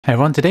Hey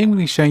everyone, today I'm going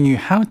to be showing you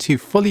how to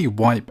fully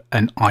wipe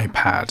an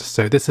iPad.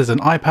 So this is an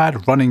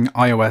iPad running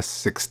iOS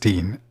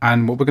 16,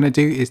 and what we're going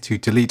to do is to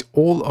delete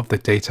all of the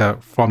data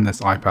from this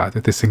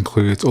iPad. This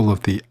includes all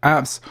of the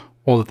apps,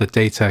 all of the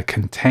data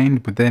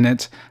contained within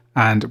it,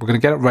 and we're going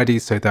to get it ready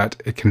so that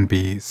it can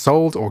be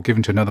sold or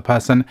given to another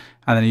person,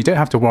 and then you don't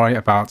have to worry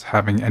about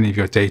having any of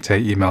your data,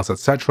 emails,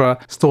 etc.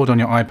 stored on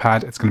your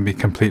iPad. It's going to be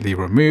completely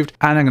removed,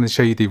 and I'm going to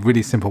show you the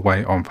really simple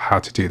way of how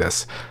to do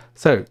this.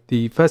 So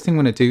the first thing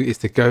we're going to do is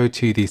to go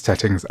to the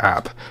settings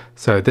app.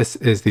 So this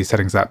is the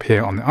settings app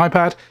here on the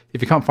iPad.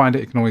 If you can't find it,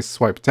 you can always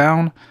swipe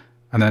down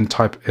and then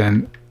type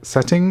in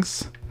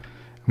settings,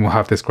 and we'll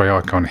have this gray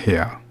icon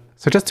here.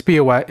 So just to be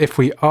aware, if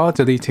we are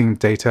deleting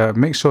data,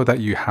 make sure that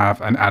you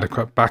have an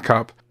adequate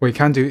backup. What you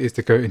can do is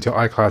to go into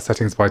iCloud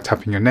settings by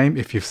tapping your name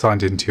if you've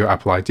signed into your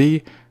Apple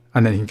ID,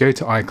 and then you can go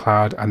to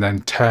iCloud and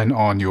then turn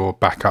on your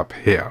backup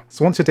here.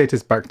 So once your data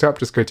is backed up,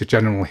 just go to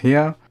General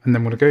here, and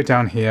then we're going to go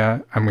down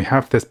here and we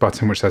have this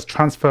button which says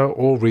Transfer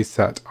or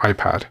Reset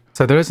iPad.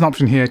 So there is an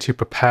option here to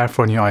prepare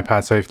for a new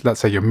iPad. So if,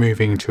 let's say, you're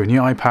moving to a new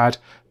iPad,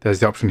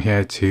 there's the option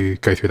here to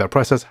go through that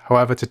process.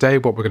 However, today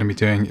what we're going to be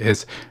doing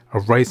is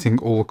erasing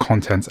all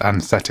contents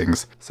and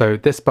settings. So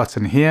this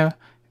button here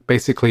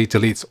basically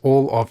deletes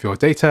all of your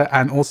data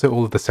and also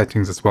all of the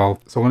settings as well.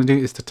 So what I'm going to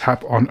do is to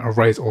tap on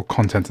Erase All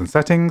Contents and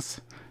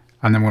Settings,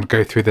 and then we'll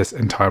go through this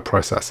entire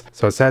process.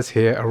 So it says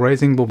here,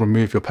 erasing will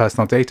remove your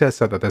personal data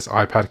so that this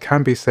iPad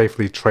can be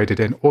safely traded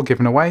in or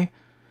given away.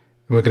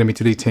 We're going to be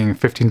deleting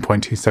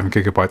 15.27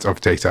 gigabytes of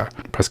data.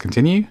 Press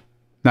continue.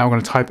 Now we're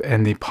going to type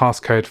in the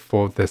passcode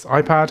for this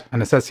iPad,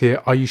 and it says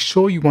here, are you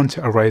sure you want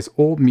to erase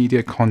all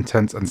media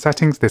contents and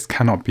settings? This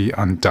cannot be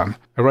undone.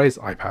 Erase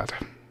iPad.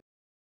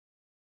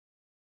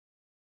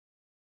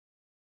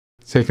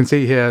 So you can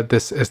see here,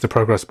 this is the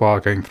progress bar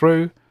going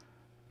through.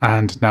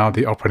 And now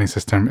the operating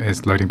system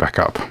is loading back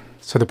up.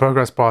 So the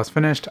progress bar is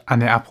finished and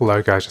the Apple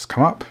logo has just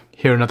come up.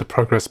 Here another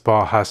progress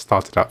bar has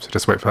started up, so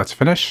just wait for that to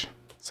finish.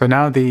 So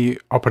now the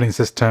operating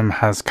system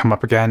has come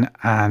up again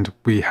and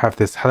we have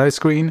this hello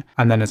screen,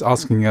 and then it's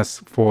asking us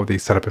for the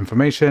setup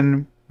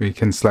information. We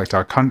can select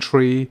our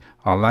country,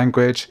 our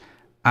language,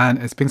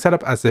 and it's being set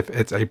up as if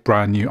it's a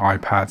brand new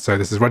iPad. So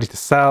this is ready to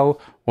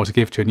sell or to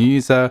give to a new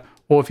user,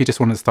 or if you just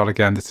want to start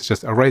again, this is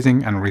just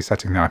erasing and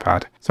resetting the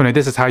iPad. So anyway,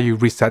 this is how you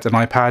reset an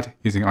iPad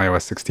using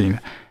iOS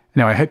 16.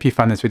 Anyway, I hope you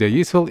found this video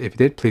useful. If you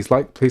did, please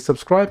like, please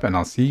subscribe, and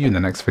I'll see you in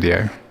the next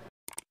video.